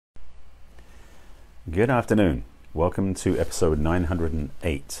Good afternoon. Welcome to episode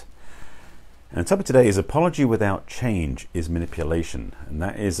 908. And the topic today is apology without change is manipulation. And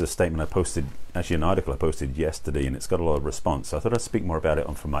that is a statement I posted, actually an article I posted yesterday, and it's got a lot of response. So I thought I'd speak more about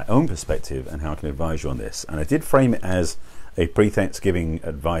it from my own perspective and how I can advise you on this. And I did frame it as a pre-Thanksgiving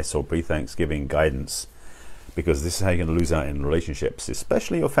advice or pre-Thanksgiving guidance, because this is how you're going to lose out in relationships,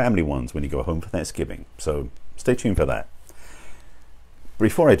 especially your family ones when you go home for Thanksgiving. So stay tuned for that.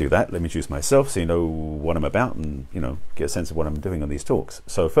 Before I do that, let me introduce myself so you know what I'm about and get a sense of what I'm doing on these talks.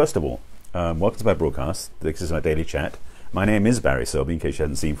 So first of all, welcome to my broadcast. This is my daily chat. My name is Barry Selby, in case you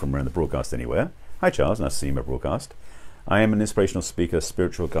hadn't seen from around the broadcast anywhere. Hi Charles, nice to see you in my broadcast. I am an inspirational speaker,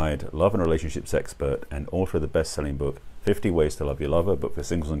 spiritual guide, love and relationships expert, and author of the best-selling book, 50 Ways to Love Your Lover, book for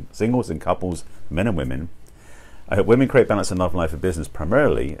singles and couples, men and women. I help women create balance in love, life, and business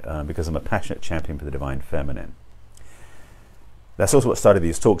primarily because I'm a passionate champion for the divine feminine. That's also what started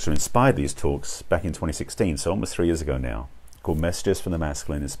these talks, or inspired these talks, back in 2016, so almost 3 years ago now, called Messages from the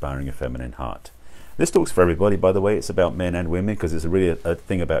Masculine, Inspiring a Feminine Heart. This talk's for everybody, by the way. It's about men and women, because it's really a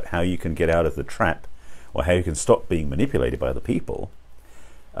thing about how you can get out of the trap, or how you can stop being manipulated by other people.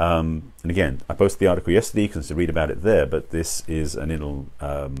 And again, I posted the article yesterday, you can read about it there, but this is a little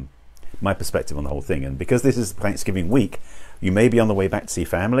my perspective on the whole thing. And because this is Thanksgiving week, you may be on the way back to see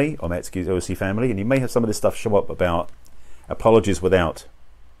family, or back to go see family, and you may have some of this stuff show up about apologies without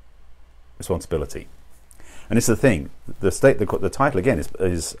responsibility. And this is the thing, the title again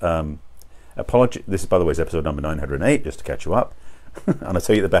is apology. This is, by the way, is episode number 908, just to catch you up. And I'll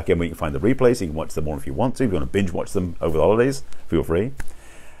tell you at the back end where you can find the replays. You can watch them more if you want to. If you want to binge watch them over the holidays, feel free.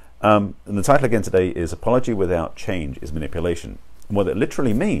 And the title again today is Apology Without Change is Manipulation. And what it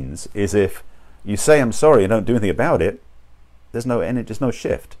literally means is if you say I'm sorry and don't do anything about it, there's no energy, there's no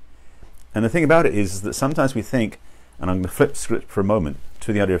shift. And the thing about it is that sometimes we think, and I'm going to flip the script for a moment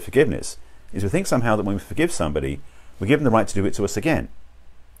to the idea of forgiveness, is we think somehow that when we forgive somebody, we give them the right to do it to us again.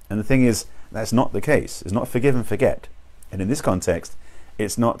 And the thing is, that's not the case. It's not forgive and forget. And in this context,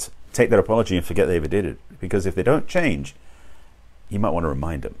 it's not take their apology and forget they ever did it. Because if they don't change, you might want to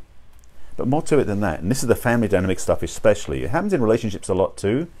remind them. But more to it than that. And this is the family dynamic stuff especially. It happens in relationships a lot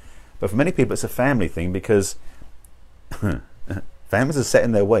too. But for many people, it's a family thing because families are set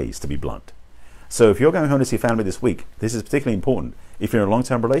in their ways, to be blunt. So if you're going home to see family this week, this is particularly important. If you're in a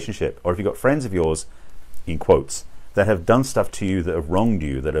long-term relationship, or if you've got friends of yours, in quotes, that have done stuff to you, that have wronged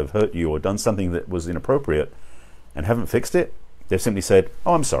you, that have hurt you, or done something that was inappropriate, and haven't fixed it, they've simply said,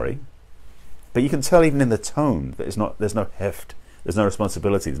 oh, I'm sorry. But you can tell even in the tone that there's no heft, there's no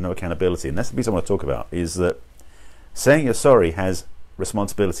responsibility, there's no accountability. And that's the piece I want to talk about, is that saying you're sorry has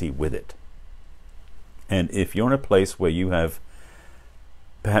responsibility with it. And if you're in a place where you have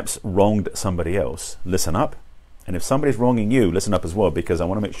perhaps wronged somebody else, listen up. And if somebody's wronging you, listen up as well, because I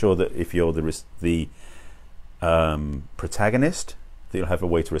want to make sure that if you're the protagonist, that you'll have a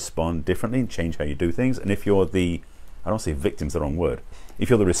way to respond differently and change how you do things. And if you're I don't say victim's the wrong word, if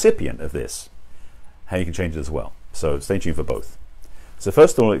you're the recipient of this, how you can change it as well. So stay tuned for both. So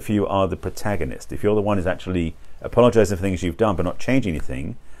first of all, if you are the protagonist, if you're the one who's actually apologizing for things you've done but not changing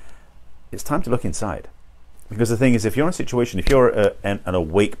anything, it's time to look inside. Because the thing is, if you're in a situation, if you're an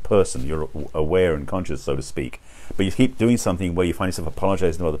awake person, you're aware and conscious, so to speak, but you keep doing something where you find yourself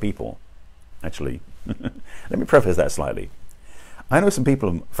apologizing to other people, actually, let me preface that slightly. I know some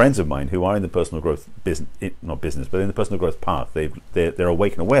people, friends of mine, who are in the personal growth business, not business, but in the personal growth path. They're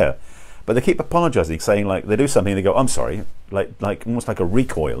awake and aware, but they keep apologizing, saying like they do something, they go, I'm sorry, like almost like a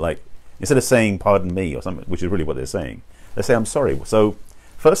recoil, like instead of saying pardon me or something, which is really what they're saying, they say I'm sorry. So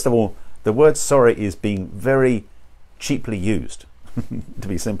first of all, the word sorry is being very cheaply used, to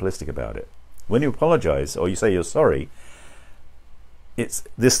be simplistic about it. When you apologize or you say you're sorry, it's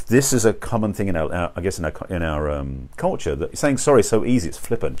this is a common thing in our I guess in our culture, that saying sorry is so easy, it's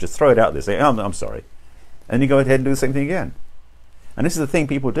flippant. Just throw it out there, say I'm sorry, and you go ahead and do the same thing again. And this is the thing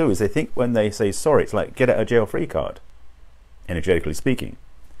people do, is they think when they say sorry, it's like get out of jail free card, energetically speaking.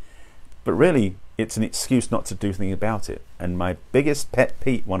 But really, it's an excuse not to do anything about it. And my biggest pet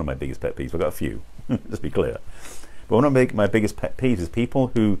peeve, one of my biggest pet peeves, I've got a few, let's be clear, but one of my biggest pet peeves is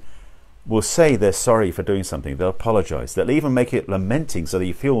people who will say they're sorry for doing something, they'll apologize, they'll even make it lamenting so that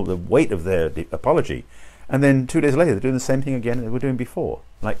you feel the weight of their apology, and then 2 days later they're doing the same thing again that they were doing before,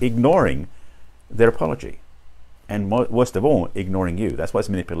 like ignoring their apology, and worst of all, ignoring you. That's why it's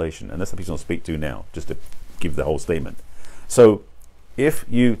manipulation, and that's the piece I'll speak to now, just to give the whole statement. So if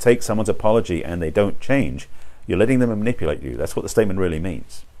you take someone's apology and they don't change, you're letting them manipulate you. That's what the statement really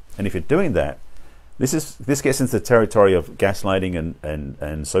means. And if you're doing that, this gets into the territory of gaslighting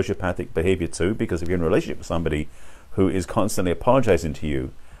and sociopathic behavior too, because if you're in a relationship with somebody who is constantly apologizing to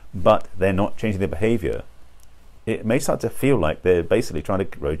you but they're not changing their behavior, it may start to feel like they're basically trying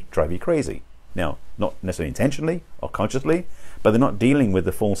to drive you crazy. Now, not necessarily intentionally or consciously, but they're not dealing with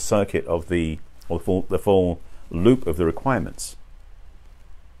the full circuit of the full loop of the requirements.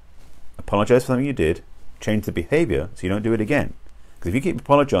 Apologize for something you did, change the behavior so you don't do it again. Because if you keep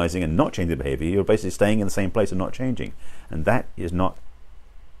apologizing and not changing the behavior, you're basically staying in the same place and not changing, and that is not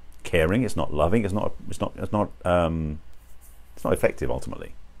caring. It's not loving. It's not effective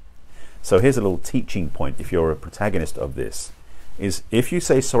ultimately. So here's a little teaching point. If you're a protagonist of this, is if you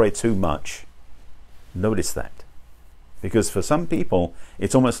say sorry too much, notice that, because for some people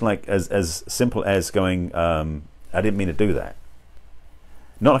it's almost like as simple as going, I didn't mean to do that.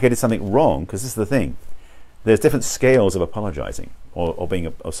 Not like I did something wrong, because this is the thing. There's different scales of apologizing or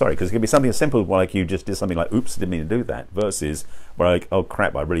being sorry, because it can be something as simple like you just did something like, oops, didn't mean to do that, versus where like, oh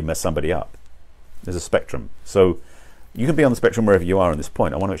crap, I really messed somebody up. There's a spectrum. So you can be on the spectrum wherever you are on this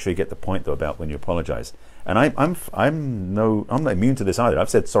point. I want to make sure you get the point though about when you apologize. And I'm not immune to this either. I've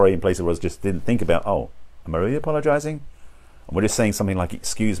said sorry in places where I just didn't think about, oh, am I really apologizing? And we're just saying something like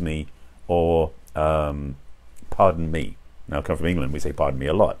excuse me or pardon me. Now I come from England, we say pardon me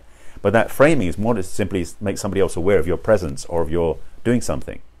a lot. But that framing is more to simply make somebody else aware of your presence or of your doing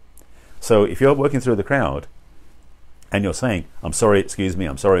something. So if you're working through the crowd and you're saying, I'm sorry, excuse me,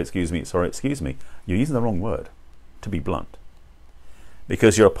 I'm sorry, excuse me, sorry, excuse me, you're using the wrong word, to be blunt.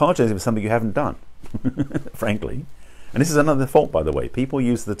 Because you're apologizing for something you haven't done, frankly. And this is another fault, by the way. People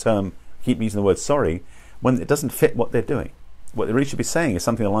use the term, keep using the word sorry, when it doesn't fit what they're doing. What they really should be saying is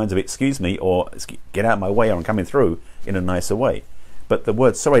something along the lines of excuse me, or get out of my way, or I'm coming through in a nicer way. But the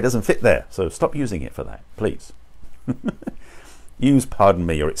word sorry doesn't fit there, so stop using it for that, please. Use pardon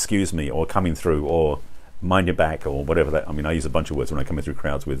me, or excuse me, or coming through, or mind your back, or whatever that. I mean, I use a bunch of words when I'm coming through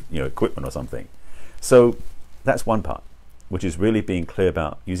crowds with, equipment or something. So that's one part, which is really being clear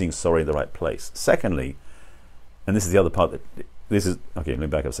about using sorry in the right place. Secondly, and this is the other part that this is, okay, let me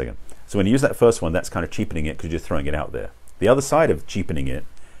back up a second. So when you use that first one, that's kind of cheapening it because you're throwing it out there. The other side of cheapening it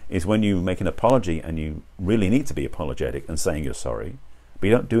is when you make an apology and you really need to be apologetic and saying you're sorry, but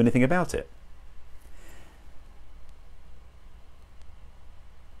you don't do anything about it.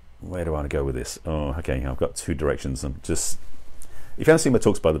 Where do I want to go with this? Oh, okay, I've got two directions. I'm just, if you haven't seen my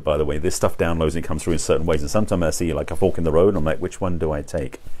talks, by the way, this stuff downloads and comes through in certain ways, and sometimes I see like a fork in the road and I'm like, which one do I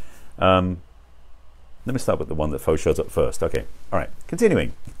take? Let me start with the one that shows up first. Okay, all right,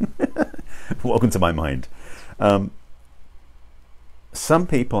 continuing. Welcome to my mind. Some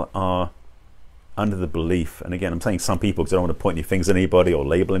people are under the belief, and again I'm saying some people because I don't want to point any fingers at anybody or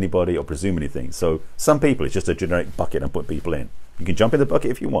label anybody or presume anything. So some people, it's just a generic bucket and put people in. You can jump in the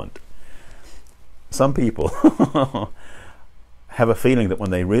bucket if you want. Some people have a feeling that when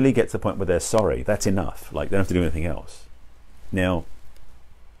they really get to the point where they're sorry, that's enough. Like they don't have to do anything else. Now,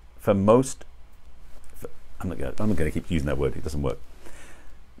 for most, I'm not going to keep using that word. It doesn't work.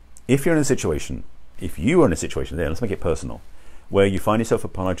 If you're in a situation, there, let's make it personal, where you find yourself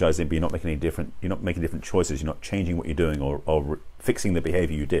apologizing, but you're not making different choices, you're not changing what you're doing or fixing the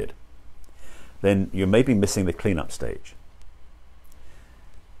behavior you did, then you're maybe missing the cleanup stage.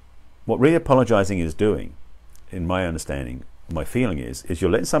 What really apologizing is doing, in my understanding, my feeling is you're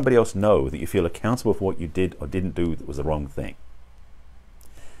letting somebody else know that you feel accountable for what you did or didn't do that was the wrong thing.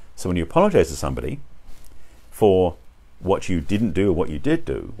 So when you apologize to somebody for what you didn't do or what you did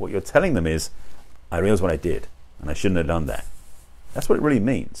do, what you're telling them is, I realize what I did and I shouldn't have done that. That's what it really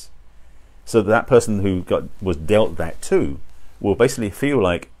means. So that person who was dealt that too will basically feel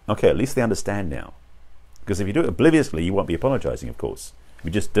like, okay, at least they understand now. Because if you do it obliviously, you won't be apologizing, of course. If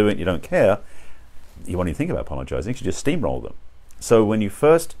you just do it and you don't care, you won't even think about apologizing, you just steamroll them. So when you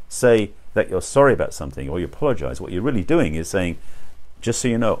first say that you're sorry about something or you apologize, what you're really doing is saying, just so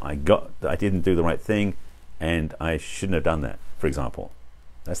you know, I didn't do the right thing and I shouldn't have done that, for example.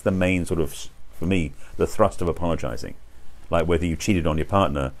 That's the main sort of, for me, the thrust of apologizing. Like whether you cheated on your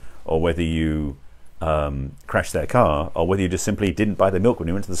partner or whether you crashed their car or whether you just simply didn't buy the milk when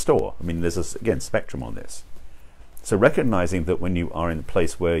you went to the store. I mean, there's a, again, spectrum on this. So recognizing that when you are in a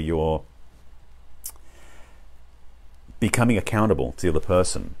place where you're becoming accountable to the other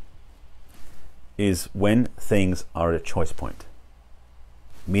person is when things are at a choice point.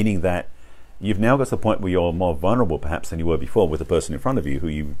 Meaning that you've now got to the point where you're more vulnerable perhaps than you were before with the person in front of you who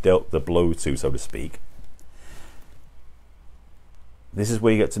you dealt the blow to, so to speak. This is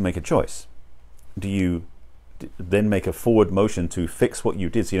where you get to make a choice. Do you then make a forward motion to fix what you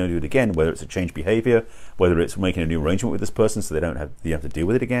did so you don't do it again, whether it's a change behavior, whether it's making a new arrangement with this person so you have to deal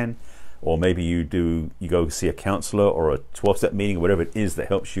with it again, or maybe you go see a counselor or a 12-step meeting or whatever it is that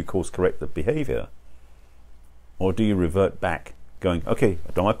helps you course correct the behavior, or do you revert back going, okay,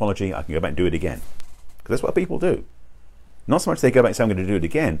 I've done my apology, I can go back and do it again. Because that's what people do. Not so much they go back and say, I'm going to do it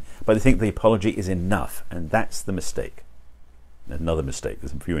again, but they think the apology is enough, and that's the mistake. Another mistake,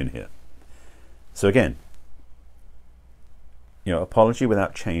 there's a few in here. So again, apology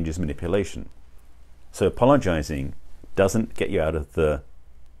without change is manipulation. So apologizing doesn't get you out of the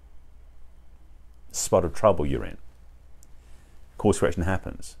spot of trouble you're in. Course correction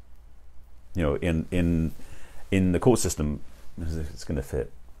happens. In the court system, it's going to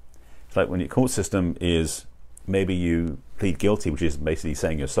fit. It's like when your court system is, maybe you plead guilty, which is basically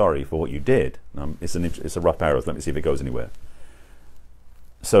saying you're sorry for what you did. It's a rough arrow. Let me see if it goes anywhere.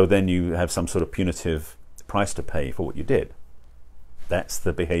 So then you have some sort of punitive price to pay for what you did. That's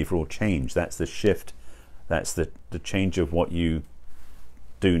the behavioral change. That's the shift. That's the change of what you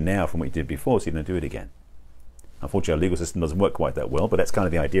do now from what you did before, so you don't do it again. Unfortunately, our legal system doesn't work quite that well, but that's kind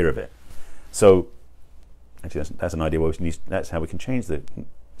of the idea of it. So actually, that's an idea where that's how we can change the...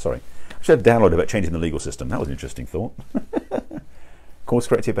 Sorry. I should have downloaded about changing the legal system. That was an interesting thought. Course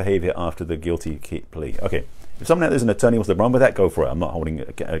corrective behavior after the guilty plea. Okay. If someone out there's an attorney wants to run with that, go for it. I'm not holding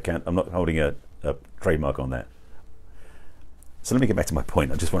a trademark on that. So let me get back to my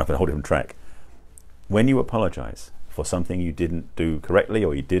point. I just went up on a whole different track. When you apologize for something you didn't do correctly,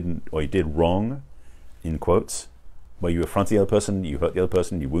 or you did wrong, in quotes, where you affronted the other person, you hurt the other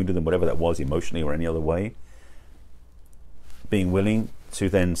person, you wounded them, whatever that was, emotionally or any other way, being willing to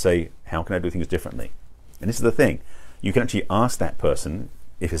then say, how can I do things differently? And this is the thing. You can actually ask that person,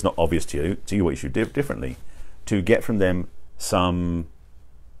 if it's not obvious to you what you should do differently, to get from them some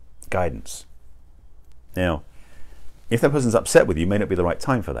guidance. Now, if that person's upset with you, it may not be the right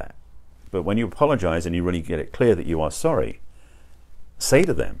time for that. But when you apologize and you really get it clear that you are sorry, say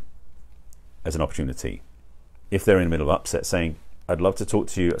to them as an opportunity, if they're in the middle of upset, saying, I'd love to talk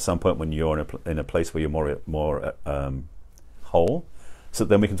to you at some point when you're in a place where you're more whole, so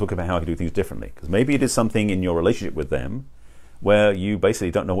then we can talk about how I can do things differently. Because maybe it is something in your relationship with them where you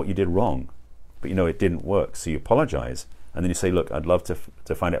basically don't know what you did wrong, but you know it didn't work. So you apologize, and then you say, look, I'd love to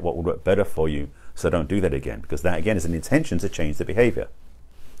find out what would work better for you, so don't do that again. Because that, again, is an intention to change the behavior.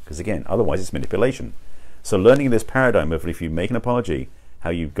 Because again, otherwise it's manipulation. So learning this paradigm of, if you make an apology, how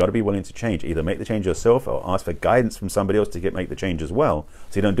you've got to be willing to change, either make the change yourself or ask for guidance from somebody else to make the change as well,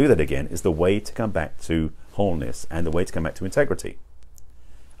 so you don't do that again, is the way to come back to wholeness and the way to come back to integrity.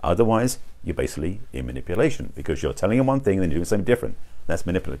 Otherwise, you're basically in manipulation, because you're telling them one thing and then you're doing something different. That's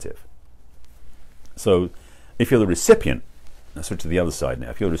manipulative. So if you're the recipient, let's switch to the other side now.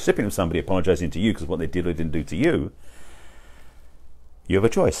 If you're the recipient of somebody apologizing to you because what they did or didn't do to you, you have a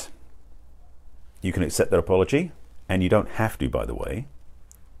choice. You can accept their apology, and you don't have to, by the way.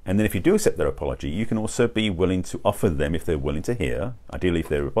 And then if you do accept their apology, you can also be willing to offer them, if they're willing to hear, ideally if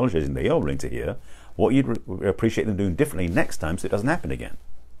they're apologizing, they are willing to hear, what you'd appreciate them doing differently next time so it doesn't happen again.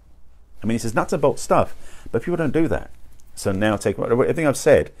 I mean, this is nuts and bolts stuff, but people don't do that. So now take everything I've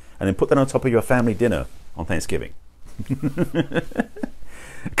said and then put that on top of your family dinner on Thanksgiving.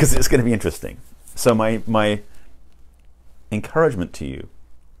 Because it's going to be interesting. So my encouragement to you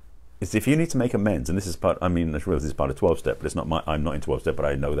is, if you need to make amends, and this is part, I mean, I realize this is part of 12-step, but it's not I'm not in 12-step, but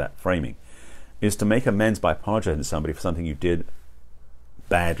I know that framing, is to make amends by apologizing to somebody for something you did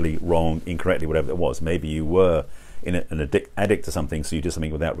badly, wrong, incorrectly, whatever it was. Maybe you were an addict to something, so you did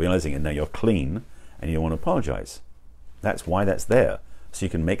something without realizing it, and now you're clean and you want to apologize. That's why that's there, so you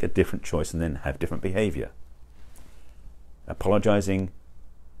can make a different choice and then have different behavior. Apologizing,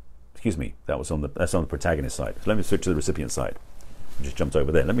 excuse me, that's on the protagonist side. So let me switch to the recipient side. I just jumped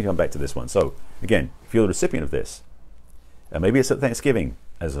over there. Let me come back to this one. So again, if you're the recipient of this, and maybe it's at Thanksgiving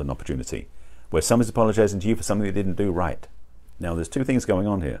as an opportunity, where someone's apologizing to you for something they didn't do right. Now there's two things going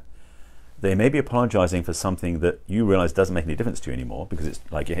on here. They may be apologizing for something that you realize doesn't make any difference to you anymore, because it's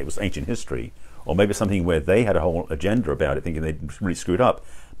like it was ancient history, or maybe something where they had a whole agenda about it, thinking they really screwed up,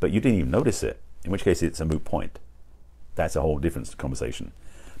 but you didn't even notice it, in which case it's a moot point. That's a whole different conversation.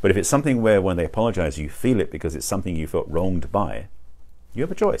 But if it's something where when they apologize, you feel it because it's something you felt wronged by, you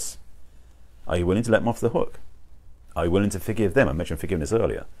have a choice. Are you willing to let them off the hook? Are you willing to forgive them? I mentioned forgiveness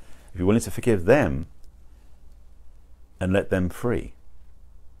earlier. If you're willing to forgive them and let them free.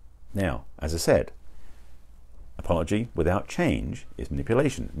 Now, as I said, apology without change is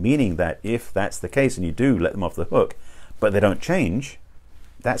manipulation, meaning that if that's the case and you do let them off the hook, but they don't change,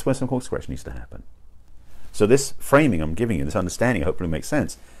 that's where some course correction needs to happen. So this framing I'm giving you, this understanding, hopefully makes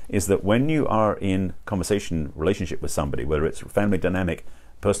sense, is that when you are in conversation, relationship with somebody, whether it's family dynamic,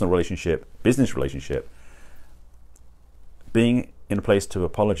 personal relationship, business relationship, being in a place to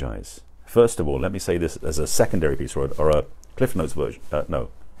apologize. First of all, let me say this as a secondary piece, or a Cliff Notes version. No,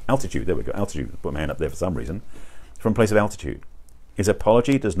 altitude, there we go, altitude. Put my hand up there for some reason. From a place of altitude. is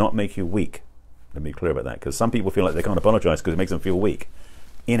apology does not make you weak. Let me be clear about that, because some people feel like they can't apologize because it makes them feel weak.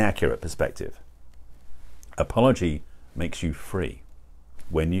 Inaccurate perspective. Apology makes you free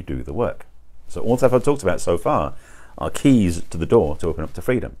when you do the work. So all the stuff I've talked about so far are keys to the door to open up to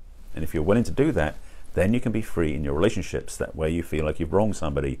freedom. And if you're willing to do that, then you can be free in your relationships, that way you feel like you've wronged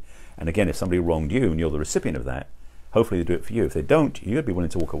somebody. And again, if somebody wronged you and you're the recipient of that, hopefully they do it for you. If they don't, you've got to be willing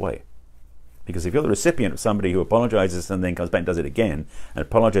to walk away. Because if you're the recipient of somebody who apologizes and then comes back and does it again, and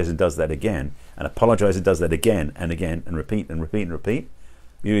apologizes and does that again, and apologizes and does that again and again, and repeat and repeat and repeat,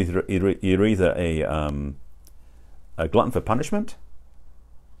 you're either a glutton for punishment,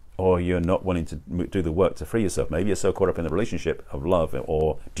 or you're not willing to do the work to free yourself. Maybe you're so caught up in the relationship of love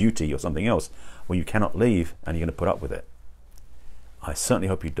or duty or something else where you cannot leave and you're going to put up with it. I certainly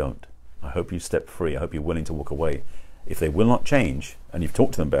hope you don't. I hope you step free. I hope you're willing to walk away. If they will not change, and you've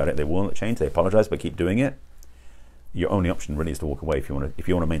talked to them about it, they will not change, they apologize but keep doing it, your only option really is to walk away if you want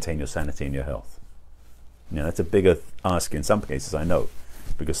to maintain your sanity and your health. Now, that's a bigger ask in some cases, I know,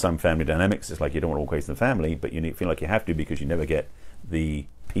 because some family dynamics, it's like you don't want to walk away from the family, but you feel like you have to because you never get the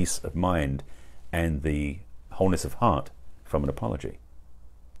peace of mind and the wholeness of heart from an apology.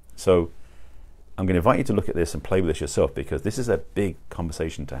 So I'm going to invite you to look at this and play with this yourself, because this is a big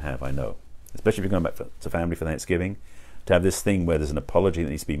conversation to have, I know. Especially if you're going back to family for Thanksgiving, to have this thing where there's an apology that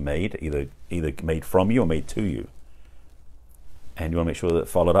needs to be made, either made from you or made to you. And you want to make sure that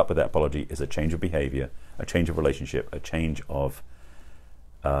followed up with that apology is a change of behavior, a change of relationship, a change of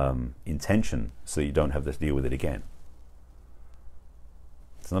intention, so that you don't have to deal with it again.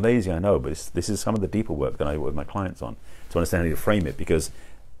 It's not easy, I know, but this is some of the deeper work that I work with my clients on, to understand how to frame it, because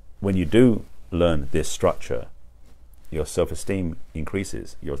when you do learn this structure, your self-esteem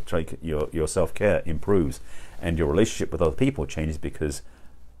increases, your self-care improves, and your relationship with other people changes, because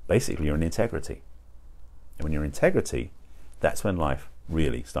basically you're in integrity. And when you're in integrity, that's when life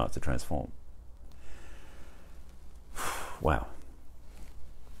really starts to transform. Wow.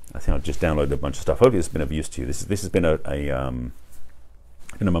 I think I've just downloaded a bunch of stuff. Hopefully this has been of use to you. This has been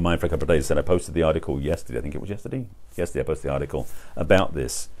been on my mind for a couple of days. I posted the article yesterday. I think it was yesterday. Yesterday I posted the article about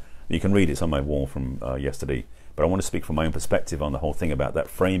this. You can read it. It's on my wall from yesterday. But I want to speak from my own perspective on the whole thing about that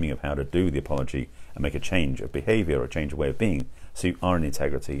framing of how to do the apology and make a change of behavior or a change of way of being, so you are in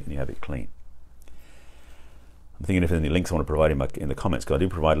integrity and you have it clean. I'm thinking if there's any links I want to provide in the comments, because I do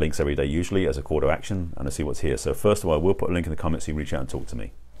provide links every day usually as a call to action, and I see what's here. So first of all, I will put a link in the comments so you can reach out and talk to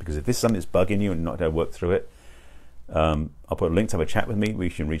me, because if this is something that's bugging you and you're not going to work through it, I'll put a link to have a chat with me where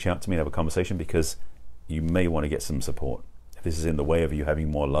you can reach out to me and have a conversation, because you may want to get some support. If this is in the way of you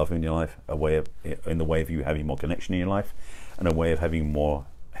having more love in your life, in the way of you having more connection in your life, and a way of having more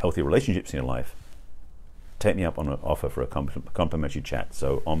healthy relationships in your life, take me up on an offer for a complimentary chat.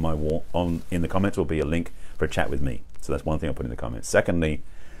 So on my wall, in the comments will be a link for a chat with me. So that's one thing I'll put in the comments. Secondly,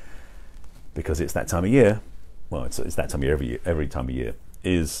 because it's that time of year, well, it's that time of year every time of year,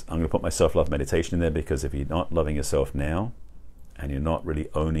 is I'm going to put my self-love meditation in there, because if you're not loving yourself now, and you're not really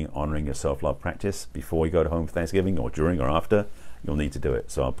honoring your self-love practice before you go home for Thanksgiving, or during or after, you'll need to do it.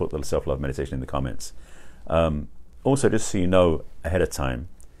 So I'll put the self-love meditation in the comments. Also, just so you know ahead of time,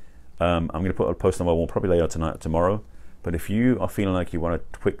 I'm going to put a post on my wall probably later tonight or tomorrow. But if you are feeling like you want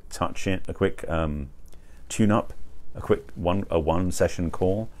a quick tune-up, a one-session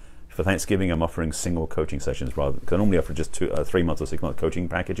call, for Thanksgiving I'm offering single coaching sessions, rather, because I normally offer just 3 months or 6 month coaching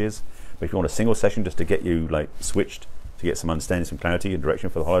packages. But if you want a single session just to get you switched, to get some understanding, some clarity and direction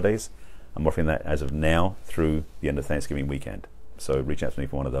for the holidays, I'm offering that as of now through the end of Thanksgiving weekend. So reach out to me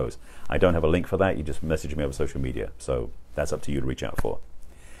for one of those. I don't have a link for that. You just message me over social media. So that's up to you to reach out for.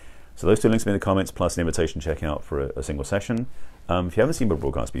 So those two links will be in the comments, plus an invitation to check out for a single session. If you haven't seen my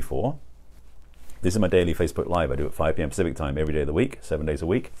broadcast before, this is my daily Facebook Live. I do it at 5 p.m. Pacific time every day of the week, 7 days a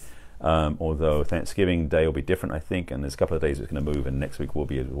week. Although Thanksgiving Day will be different, I think, and there's a couple of days it's going to move, and next week will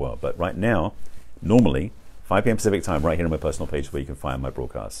be as well. But right now, normally, 5 p.m. Pacific time, right here on my personal page where you can find my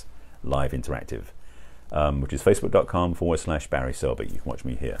broadcasts, live interactive, which is facebook.com/Barry Selby. You can watch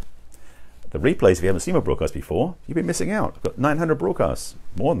me here. The replays, if you haven't seen my broadcast before, you've been missing out. I've got 900 broadcasts,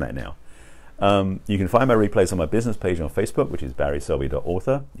 more than that now. You can find my replays on my business page on Facebook, which is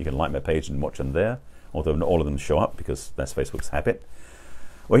barryselby.author. You can like my page and watch them there, although not all of them show up because that's Facebook's habit.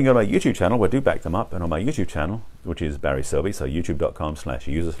 Or you can go to my YouTube channel, where I do back them up, and on my YouTube channel, which is Barry Selby, so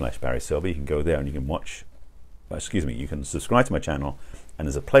youtube.com/user/Barry Selby, you can go there and you can watch, you can subscribe to my channel, and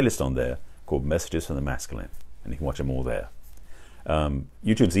there's a playlist on there called Messages from the Masculine, and you can watch them all there.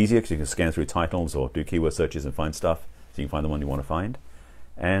 YouTube's easier because you can scan through titles or do keyword searches and find stuff, so you can find the one you want to find.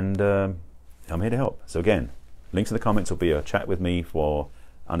 And I'm here to help. So again, links in the comments will be a chat with me for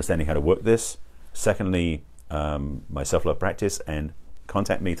understanding how to work this. Secondly, my self-love practice, and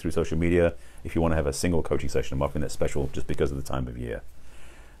contact me through social media if you want to have a single coaching session. I'm offering that special just because of the time of year.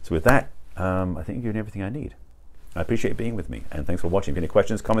 So with that, I think you've given everything I need. I appreciate you being with me, and thanks for watching. If you have any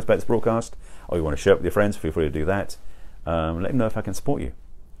questions, comments about this broadcast, or you want to share it with your friends, feel free to do that. Let them know if I can support you.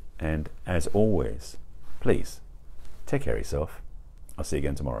 And as always, please take care of yourself. I'll see you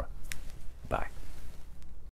again tomorrow. Bye.